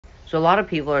So a lot of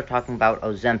people are talking about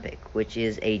Ozempic, which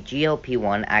is a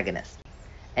GLP-1 agonist.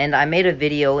 And I made a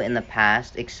video in the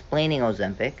past explaining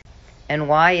Ozempic and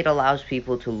why it allows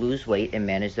people to lose weight and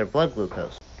manage their blood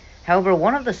glucose. However,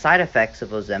 one of the side effects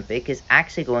of Ozempic is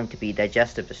actually going to be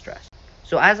digestive distress.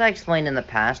 So as I explained in the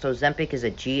past, Ozempic is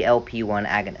a GLP-1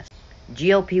 agonist.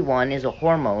 GLP-1 is a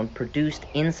hormone produced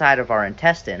inside of our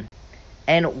intestine,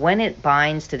 and when it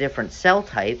binds to different cell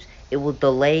types, it will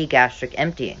delay gastric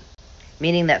emptying,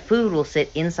 meaning that food will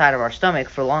sit inside of our stomach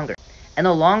for longer. And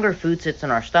the longer food sits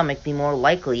in our stomach, the more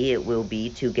likely it will be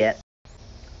to get.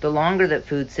 The longer that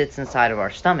food sits inside of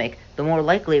our stomach, the more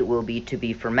likely it will be to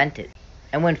be fermented.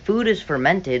 And when food is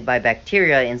fermented by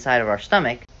bacteria inside of our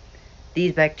stomach,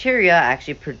 these bacteria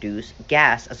actually produce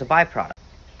gas as a byproduct.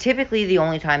 Typically, the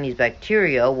only time these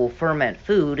bacteria will ferment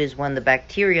food is when the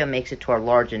bacteria makes it to our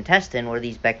large intestine where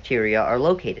these bacteria are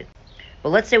located. But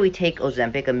let's say we take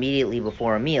Ozempic immediately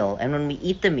before a meal, and when we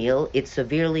eat the meal, it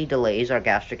severely delays our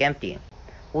gastric emptying.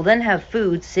 We'll then have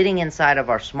food sitting inside of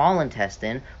our small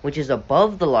intestine, which is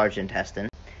above the large intestine,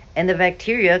 and the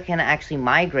bacteria can actually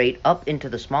migrate up into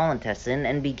the small intestine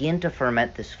and begin to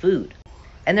ferment this food.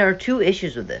 And there are two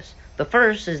issues with this. The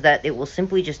first is that it will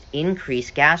simply just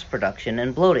increase gas production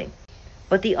and bloating.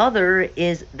 But the other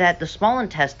is that the small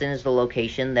intestine is the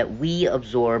location that we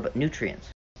absorb nutrients.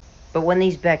 But when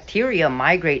these bacteria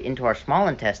migrate into our small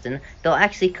intestine, they'll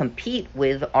actually compete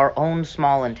with our own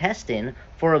small intestine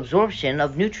for absorption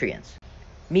of nutrients,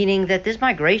 meaning that this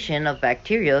migration of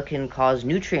bacteria can cause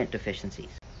nutrient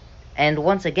deficiencies, and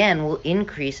once again will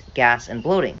increase gas and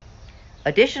bloating.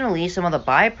 Additionally, some of the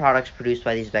byproducts produced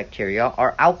by these bacteria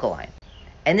are alkaline.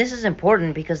 And this is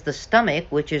important because the stomach,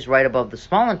 which is right above the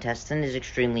small intestine, is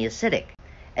extremely acidic.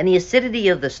 And the acidity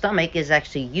of the stomach is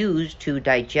actually used to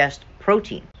digest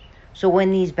protein. So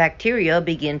when these bacteria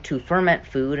begin to ferment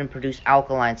food and produce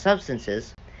alkaline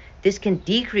substances, this can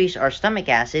decrease our stomach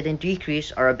acid and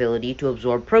decrease our ability to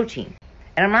absorb protein.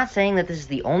 And I'm not saying that this is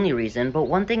the only reason, but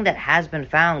one thing that has been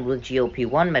found with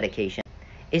GLP-1 medication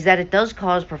is that it does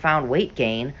cause profound weight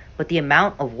gain, but the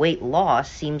amount of weight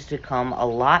loss seems to come a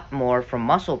lot more from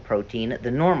muscle protein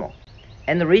than normal.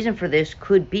 And the reason for this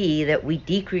could be that we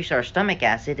decrease our stomach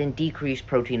acid and decrease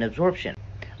protein absorption.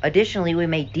 Additionally, we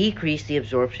may decrease the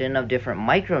absorption of different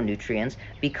micronutrients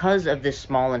because of this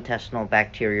small intestinal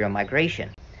bacterial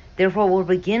migration. Therefore, we'll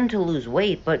begin to lose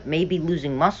weight, but may be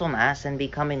losing muscle mass and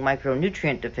becoming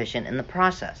micronutrient deficient in the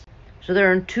process. So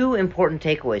there are two important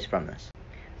takeaways from this.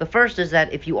 The first is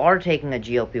that if you are taking a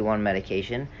GLP-1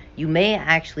 medication, you may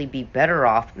actually be better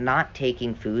off not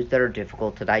taking foods that are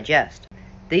difficult to digest.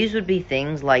 These would be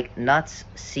things like nuts,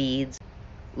 seeds,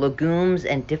 legumes,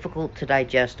 and difficult to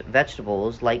digest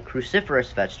vegetables like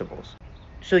cruciferous vegetables.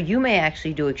 So you may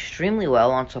actually do extremely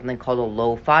well on something called a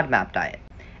low FODMAP diet.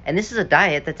 And this is a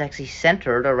diet that's actually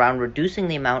centered around reducing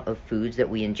the amount of foods that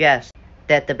we ingest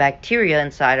that the bacteria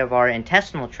inside of our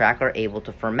intestinal tract are able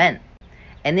to ferment.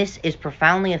 And this is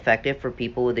profoundly effective for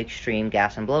people with extreme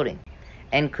gas and bloating,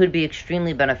 and could be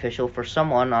extremely beneficial for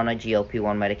someone on a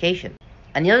GLP-1 medication.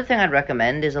 And the other thing I'd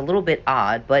recommend is a little bit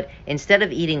odd, but instead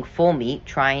of eating full meat,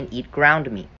 try and eat ground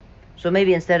meat. So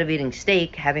maybe instead of eating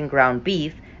steak, having ground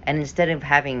beef, and instead of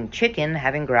having chicken,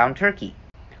 having ground turkey.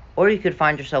 Or you could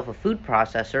find yourself a food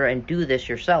processor and do this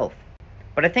yourself.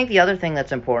 But I think the other thing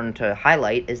that's important to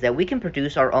highlight is that we can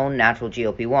produce our own natural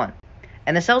GLP-1.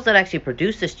 And the cells that actually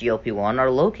produce this GLP-1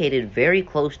 are located very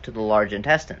close to the large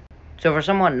intestine. So for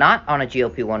someone not on a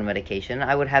GLP-1 medication,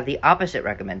 I would have the opposite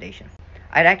recommendation.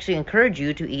 I'd actually encourage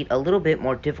you to eat a little bit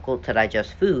more difficult to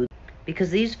digest food,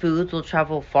 because these foods will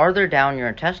travel farther down your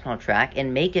intestinal tract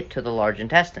and make it to the large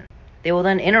intestine. They will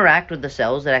then interact with the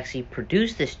cells that actually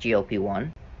produce this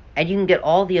GLP-1, and you can get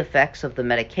all the effects of the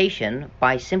medication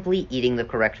by simply eating the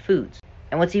correct foods.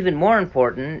 And what's even more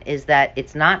important is that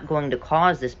it's not going to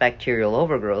cause this bacterial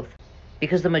overgrowth,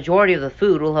 because the majority of the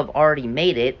food will have already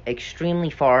made it extremely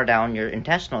far down your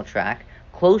intestinal tract,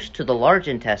 close to the large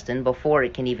intestine, before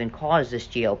it can even cause this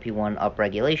GLP-1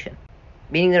 upregulation.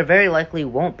 Meaning there very likely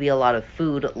won't be a lot of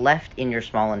food left in your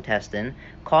small intestine,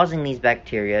 causing these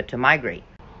bacteria to migrate.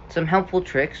 Some helpful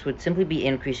tricks would simply be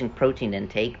increasing protein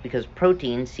intake, because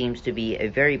protein seems to be a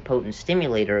very potent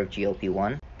stimulator of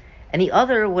GLP-1. And the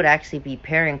other would actually be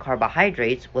pairing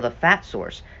carbohydrates with a fat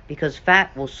source, because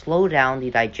fat will slow down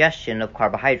the digestion of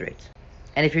carbohydrates.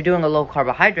 And if you're doing a low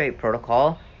carbohydrate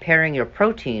protocol, pairing your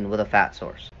protein with a fat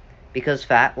source, because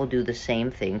fat will do the same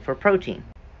thing for protein.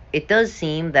 It does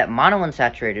seem that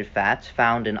monounsaturated fats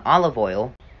found in olive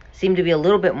oil seem to be a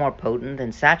little bit more potent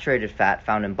than saturated fat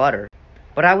found in butter,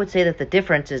 but I would say that the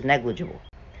difference is negligible.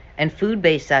 And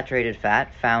food-based saturated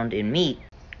fat found in meat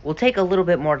will take a little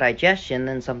bit more digestion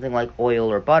than something like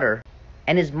oil or butter,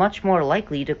 and is much more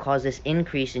likely to cause this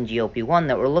increase in GLP-1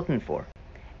 that we're looking for.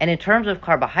 And in terms of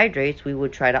carbohydrates, we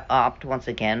would try to opt, once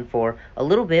again, for a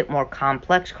little bit more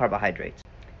complex carbohydrates.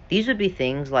 These would be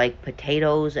things like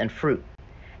potatoes and fruit,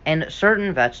 and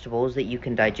certain vegetables that you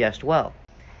can digest well.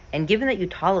 And given that you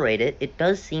tolerate it, it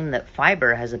does seem that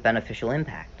fiber has a beneficial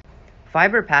impact.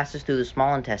 Fiber passes through the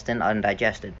small intestine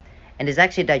undigested, and is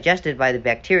actually digested by the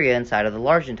bacteria inside of the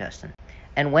large intestine.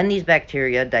 And when these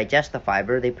bacteria digest the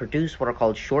fiber, they produce what are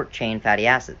called short-chain fatty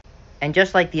acids. And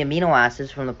just like the amino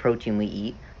acids from the protein we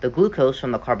eat, the glucose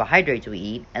from the carbohydrates we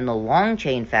eat, and the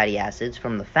long-chain fatty acids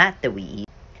from the fat that we eat,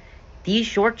 these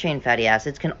short-chain fatty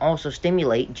acids can also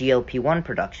stimulate GLP-1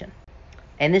 production.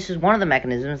 And this is one of the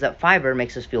mechanisms that fiber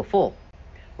makes us feel full.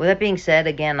 With that being said,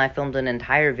 again, I filmed an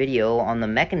entire video on the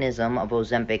mechanism of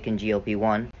Ozempic and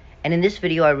GLP-1, and in this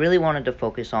video I really wanted to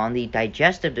focus on the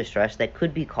digestive distress that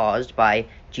could be caused by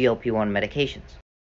GLP-1 medications.